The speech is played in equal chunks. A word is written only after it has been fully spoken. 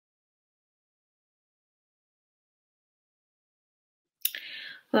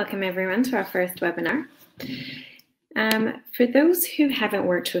Welcome everyone to our first webinar. For those who haven't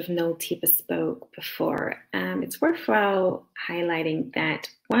worked with Nulty Bespoke before, it's worthwhile highlighting that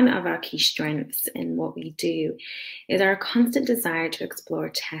one of our key strengths in what we do is our constant desire to explore,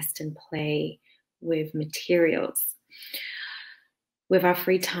 test, and play with materials. With our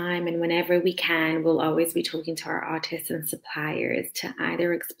free time and whenever we can, we'll always be talking to our artists and suppliers to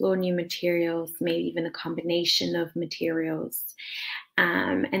either explore new materials, maybe even a combination of materials,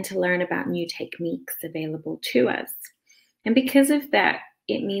 and to learn about new techniques available to us. And because of that,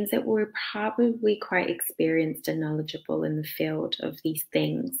 it means that we're probably quite experienced and knowledgeable in the field of these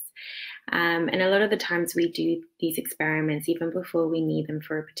things. And a lot of the times we do these experiments even before we need them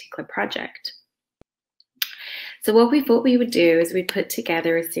for a particular project. So what we thought we would do is we put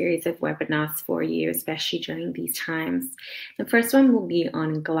together a series of webinars for you, especially during these times. The first one will be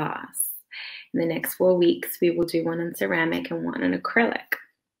on glass. In the next 4 weeks, we will do one on ceramic and one on acrylic.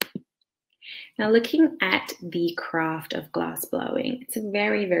 Now, looking at the craft of glass blowing, it's a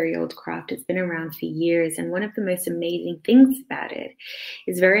very, very old craft. It's been around for years, and one of the most amazing things about it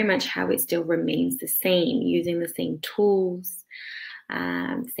is very much how it still remains the same, using the same tools,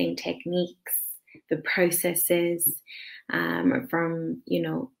 same techniques, the processes, from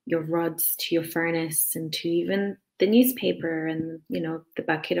your rods to your furnace and to even the newspaper and the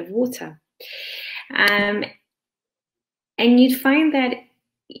bucket of water. And you'd find that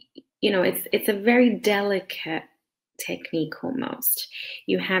it's a very delicate technique almost.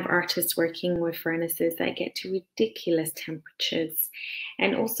 You have artists working with furnaces that get to ridiculous temperatures,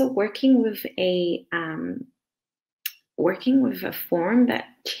 and also working with a form that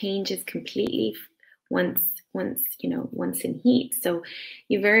changes completely once in heat. So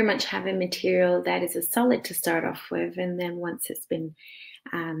you very much have a material that is a solid to start off with, and then once it's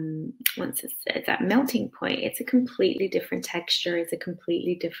at melting point, it's a completely different texture, it's a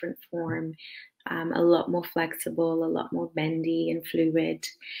completely different form, a lot more flexible, a lot more bendy and fluid,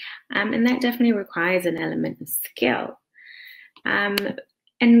 and that definitely requires an element of skill.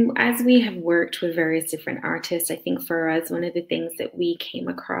 And as we have worked with various different artists, I think for us, one of the things that we came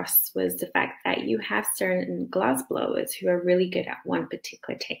across was the fact that you have certain glass blowers who are really good at one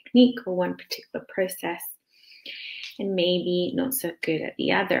particular technique or one particular process, and maybe not so good at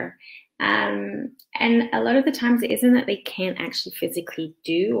the other. And a lot of the times it isn't that they can't actually physically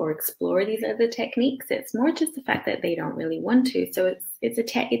do or explore these other techniques. It's more just the fact that they don't really want to. So it's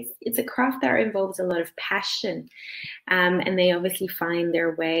a craft that involves a lot of passion, and they obviously find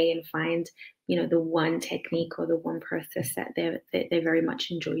their way and find the one technique or the one process that they very much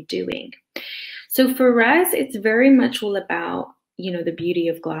enjoy doing. So for us, it's very much all about the beauty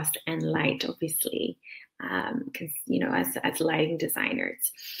of glass and light, obviously. Because as lighting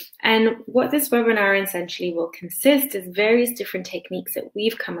designers. And what this webinar essentially will consist is various different techniques that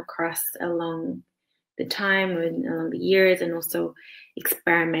we've come across along the time and along the years, and also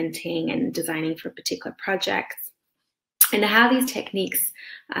experimenting and designing for particular projects, and how these techniques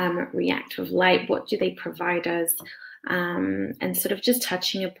react with light. What do they provide us? And sort of just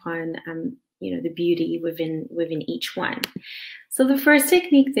touching upon the beauty within each one. So the first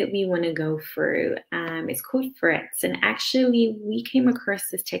technique that we want to go through is called Fritz. And actually, we came across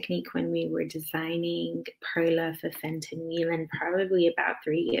this technique when we were designing Perla for Fenton Whelan, probably about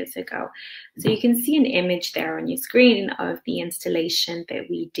 3 years ago. So you can see an image there on your screen of the installation that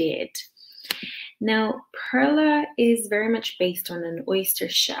we did. Now, Perla is very much based on an oyster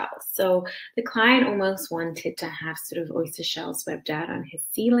shell. So the client almost wanted to have sort of oyster shells webbed out on his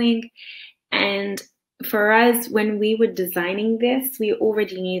ceiling. And for us, when we were designing this, we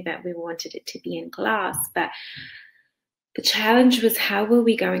already knew that we wanted it to be in glass, but the challenge was, how were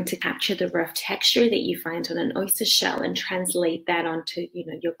we going to capture the rough texture that you find on an oyster shell and translate that onto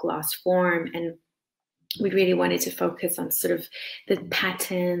your glass form? And we really wanted to focus on sort of the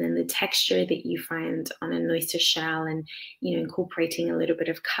pattern and the texture that you find on an oyster shell, and incorporating a little bit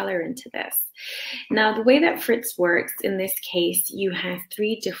of color into this. Now, the way that Fritz works in this case, you have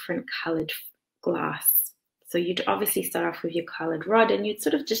 3 different colored glass. So you'd obviously start off with your colored rod, and you'd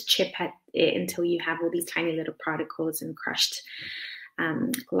sort of just chip at it until you have all these tiny little particles and crushed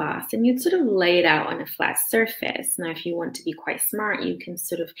glass, and you'd sort of lay it out on a flat surface. Now, if you want to be quite smart, you can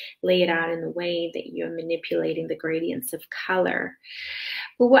sort of lay it out in a way that you're manipulating the gradients of color.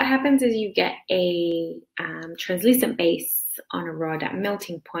 But what happens is you get a translucent base on a rod at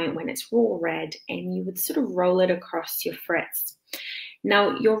melting point when it's raw red, and you would sort of roll it across your Fritz.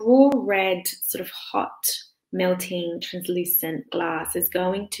 Now, your raw red, sort of hot, melting, translucent glass is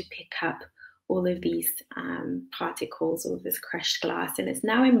going to pick up all of these particles, all of this crushed glass, and it's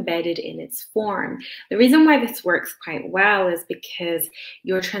now embedded in its form. The reason why this works quite well is because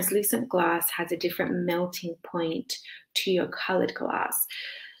your translucent glass has a different melting point to your colored glass.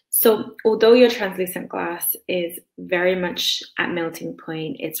 So although your translucent glass is very much at melting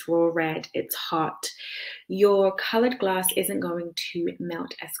point, it's raw red, it's hot, your colored glass isn't going to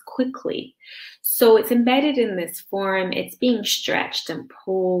melt as quickly. So it's embedded in this form, it's being stretched and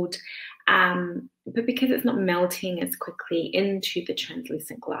pulled, but because it's not melting as quickly into the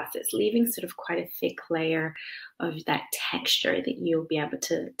translucent glass, it's leaving sort of quite a thick layer of that texture that you'll be able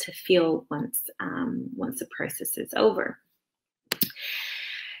to feel once the process is over.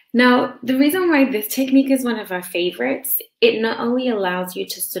 Now, the reason why this technique is one of our favorites, it not only allows you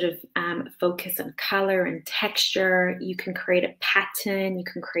to sort of focus on color and texture, you can create a pattern, you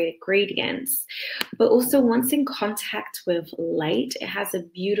can create gradients, but also once in contact with light, it has a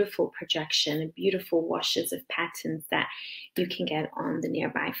beautiful projection, beautiful washes of patterns that you can get on the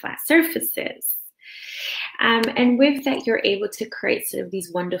nearby flat surfaces. And with that, you're able to create sort of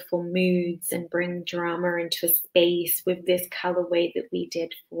these wonderful moods and bring drama into a space with this colorway that we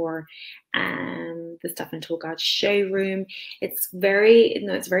did for the Stuff and Tool Guard showroom. It's very,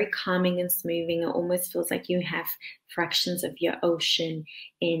 it's very calming and smoothing. It almost feels like you have fractions of your ocean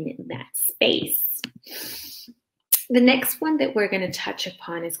in that space. The next one that we're going to touch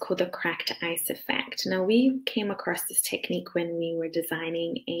upon is called the cracked ice effect. Now, we came across this technique when we were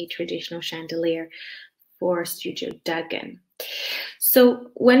designing a traditional chandelier for Studio Duggan.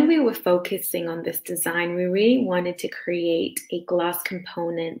 So when we were focusing on this design, we really wanted to create a glass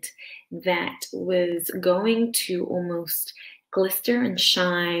component that was going to almost glister and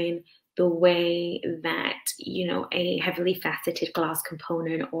shine the way that, you know, a heavily faceted glass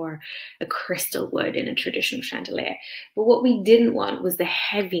component or a crystal would in a traditional chandelier. But what we didn't want was the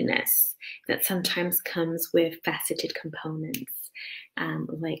heaviness that sometimes comes with faceted components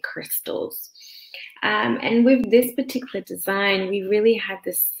like crystals. And with this particular design, we really had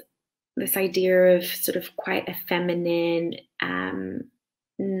this idea of sort of quite a feminine, kind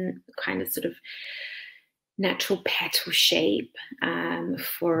of sort of natural petal shape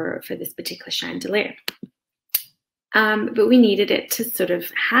for this particular chandelier. But we needed it to sort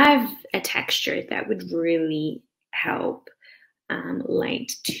of have a texture that would really help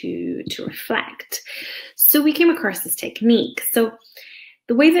light to reflect. So we came across this technique. So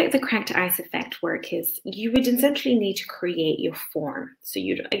the way that the cracked ice effect work is you would essentially need to create your form. So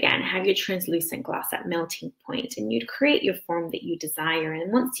you'd, again, have your translucent glass at melting point, and you'd create your form that you desire.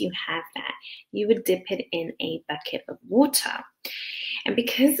 And once you have that, you would dip it in a bucket of water. And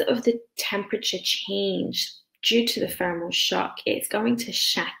because of the temperature change due to the thermal shock, it's going to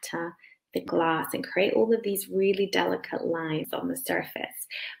shatter the glass and create all of these really delicate lines on the surface.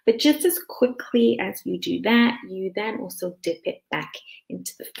 But just as quickly as you do that, you then also dip it back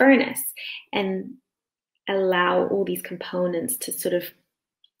into the furnace and allow all these components to sort of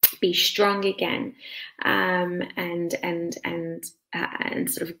be strong again and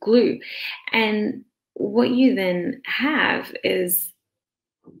sort of glue. And what you then have is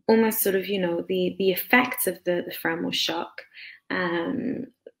almost sort of, you know, the effects of the thermal shock,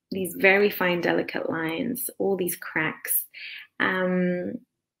 these very fine, delicate lines, all these cracks,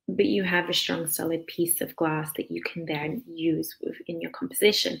 but you have a strong, solid piece of glass that you can then use in your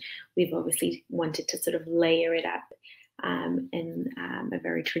composition. We've obviously wanted to sort of layer it up in a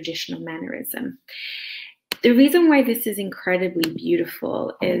very traditional mannerism. The reason why this is incredibly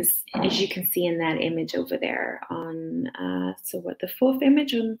beautiful is, as you can see in that image over there on, the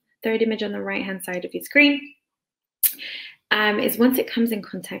third image on the right-hand side of your screen, is once it comes in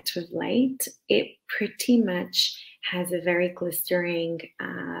contact with light, it pretty much has a very glistering,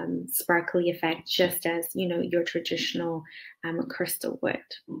 sparkly effect, just as, you know, your traditional crystal would.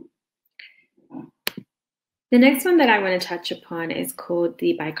 The next one that I want to touch upon is called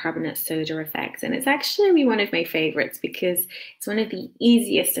the bicarbonate soda effect. And it's actually one of my favorites because it's one of the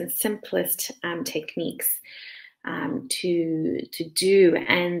easiest and simplest techniques to do.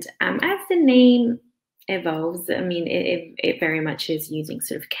 And as the name evolves, I mean, it very much is using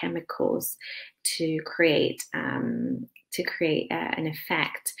sort of chemicals to create an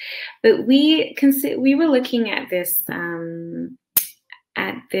effect. But we were looking at this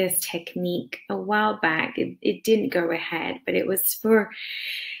technique a while back. It didn't go ahead, but it was for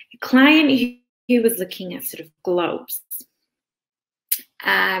a client who was looking at sort of globes.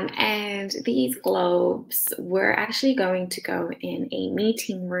 And these globes were actually going to go in a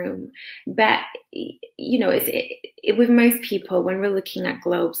meeting room, but, you know, with most people, when we're looking at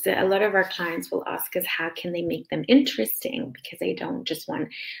globes, a lot of our clients will ask us how can they make them interesting, because they don't just want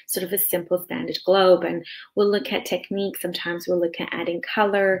sort of a simple standard globe. And we'll look at techniques. Sometimes we'll look at adding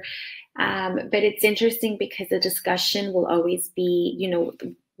color. But it's interesting because the discussion will always be, you know,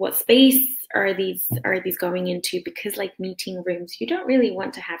 what space are these going into? Because like meeting rooms, you don't really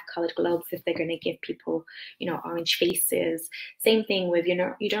want to have colored globes if they're going to give people, you know, orange faces. Same thing with, you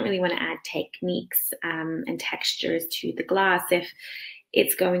know, you don't really want to add techniques and textures to the glass if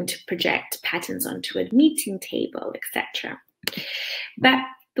it's going to project patterns onto a meeting table, etc. But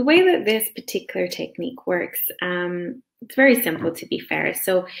the way that this particular technique works, it's very simple, to be fair.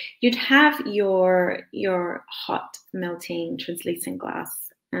 So you'd have your hot melting translucent glass,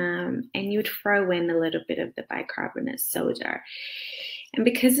 and you'd throw in a little bit of the bicarbonate soda. And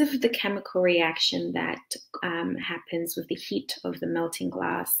because of the chemical reaction that happens with the heat of the melting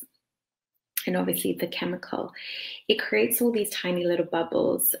glass, and obviously the chemical, it creates all these tiny little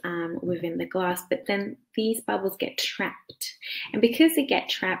bubbles within the glass, but then these bubbles get trapped. And because they get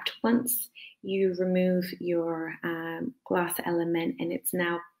trapped, once you remove your glass element and it's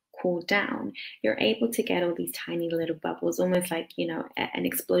now cooled down, you're able to get all these tiny little bubbles, almost like, you know, an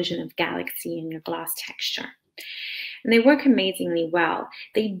explosion of galaxy in your glass texture. And they work amazingly well.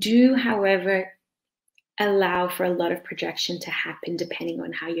 They do, however, allow for a lot of projection to happen depending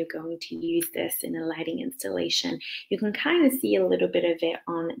on how you're going to use this in a lighting installation. You can kind of see a little bit of it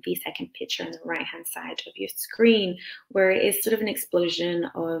on the second picture on the right hand side of your screen, where it is sort of an explosion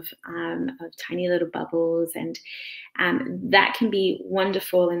of tiny little bubbles, and that can be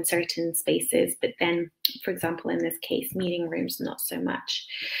wonderful in certain spaces, but then, for example, in this case, meeting rooms, not so much.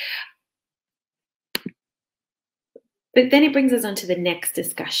 But then it brings us on to the next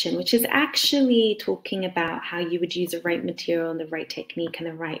discussion, which is actually talking about how you would use the right material and the right technique and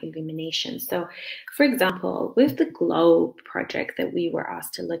the right illumination. So, for example, with the globe project that we were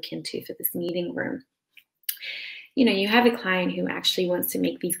asked to look into for this meeting room, you know, you have a client who actually wants to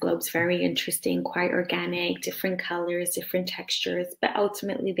make these globes very interesting, quite organic, different colors, different textures, but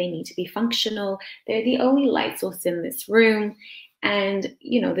ultimately they need to be functional. They're the only light source in this room. And,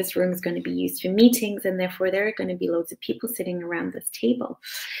 you know, this room is going to be used for meetings, and therefore there are going to be loads of people sitting around this table.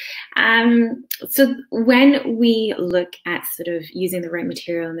 So when we look at sort of using the right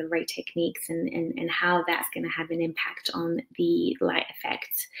material and the right techniques and how that's going to have an impact on the light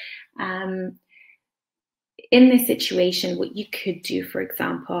effect, in this situation, what you could do, for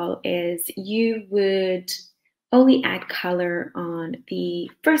example, is you would only add color on the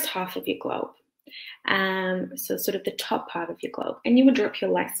first half of your globe. So sort of the top part of your globe, and you would drop your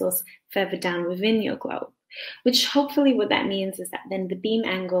light source further down within your globe, which hopefully what that means is that then the beam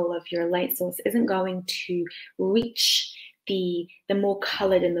angle of your light source isn't going to reach the more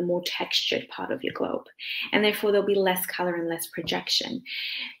colored and the more textured part of your globe, and therefore there'll be less color and less projection.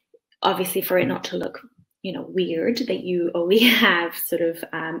 Obviously, for it not to look, you know, weird that you only have sort of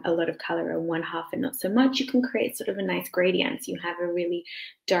a lot of color on one half and not so much, you can create sort of a nice gradient. You have a really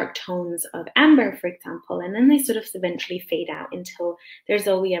dark tones of amber, for example, and then they sort of eventually fade out until there's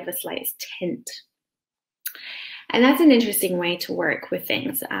only ever slightest tint. And that's an interesting way to work with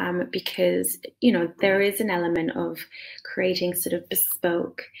things because, you know, there is an element of creating sort of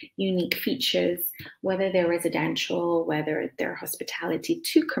bespoke, unique features, whether they're residential, whether they're hospitality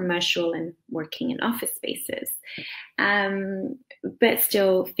to commercial and working in office spaces. But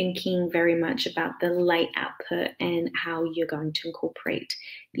still thinking very much about the light output and how you're going to incorporate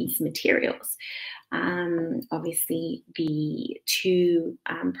these materials. Obviously, the two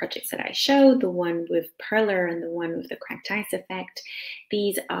projects that I showed, the one with perler and the one with the cracked ice effect,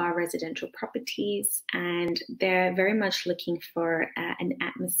 these are residential properties, and they're very much looking for an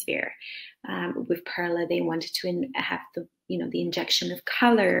atmosphere. With perler, they wanted to have the injection of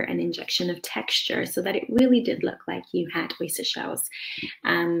color and injection of texture, so that it really did look like you had oyster shells,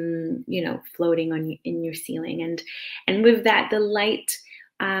 floating on in your ceiling, and with that, the light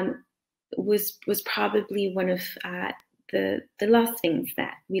was probably one of the last things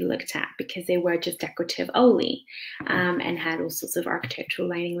that we looked at, because they were just decorative only, and had all sorts of architectural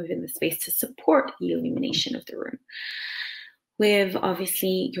lighting within the space to support the illumination of the room. With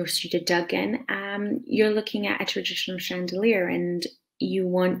obviously your studio Duggan, you're looking at a traditional chandelier, and you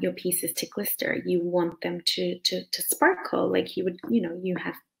want your pieces to glister. You want them to sparkle like you would, you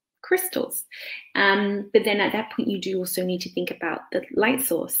have crystals. But then at that point, you do also need to think about the light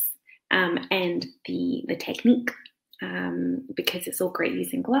source and the technique because it's all great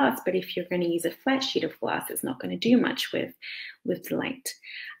using glass, but if you're going to use a flat sheet of glass, it's not going to do much with the light.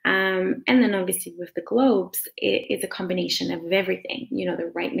 And then obviously with the globes, it's a combination of everything, you know,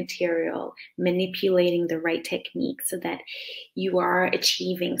 the right material, manipulating the right technique so that you are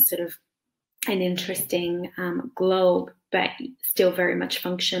achieving sort of an interesting globe, but still very much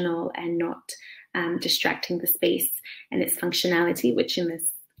functional and not distracting the space and its functionality, which in this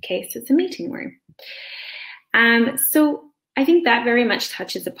case is a meeting room. So I think that very much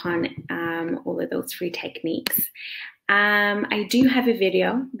touches upon all of those three techniques. I do have a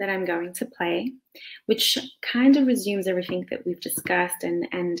video that I'm going to play, which kind of resumes everything that we've discussed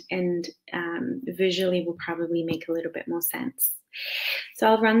and visually will probably make a little bit more sense. So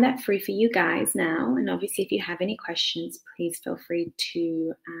I'll run that free for you guys now. And obviously, if you have any questions, please feel free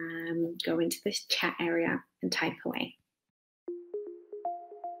to go into this chat area and type away.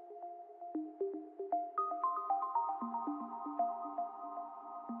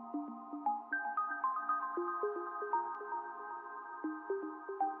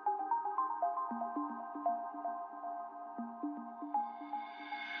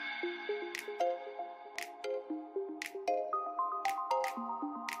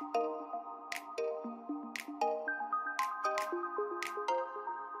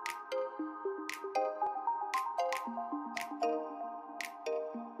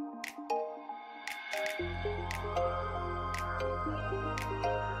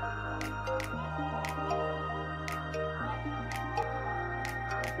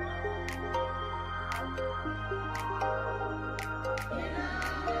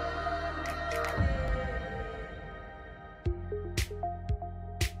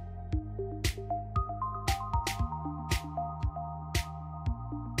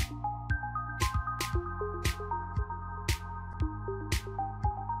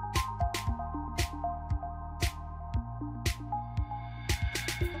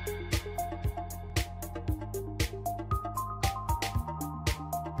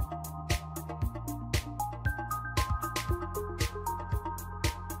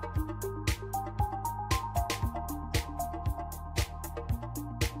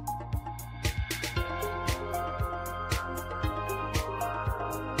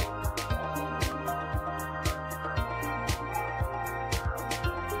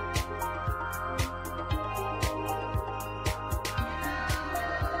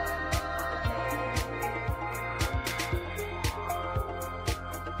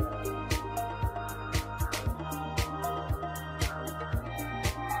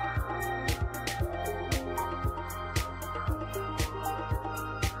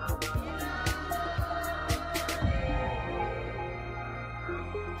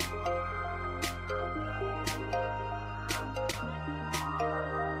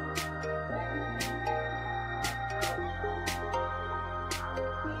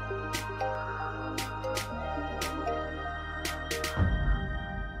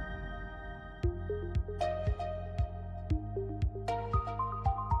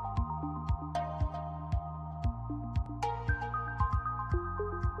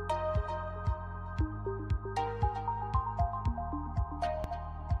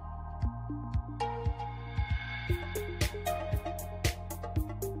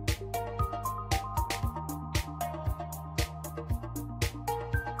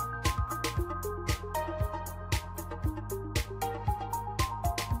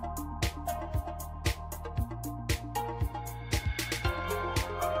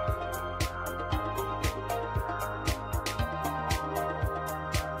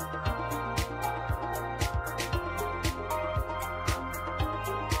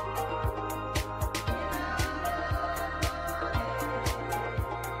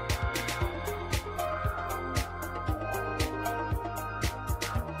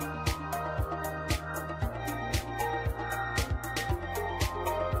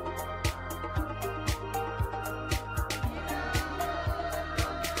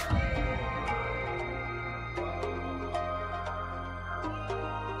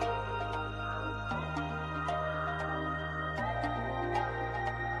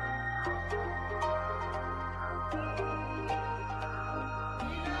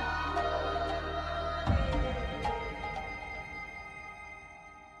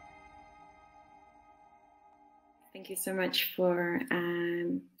 Thank you so much for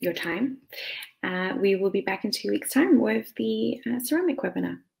your time. We will be back in 2 weeks' time with the ceramic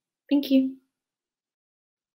webinar. Thank you.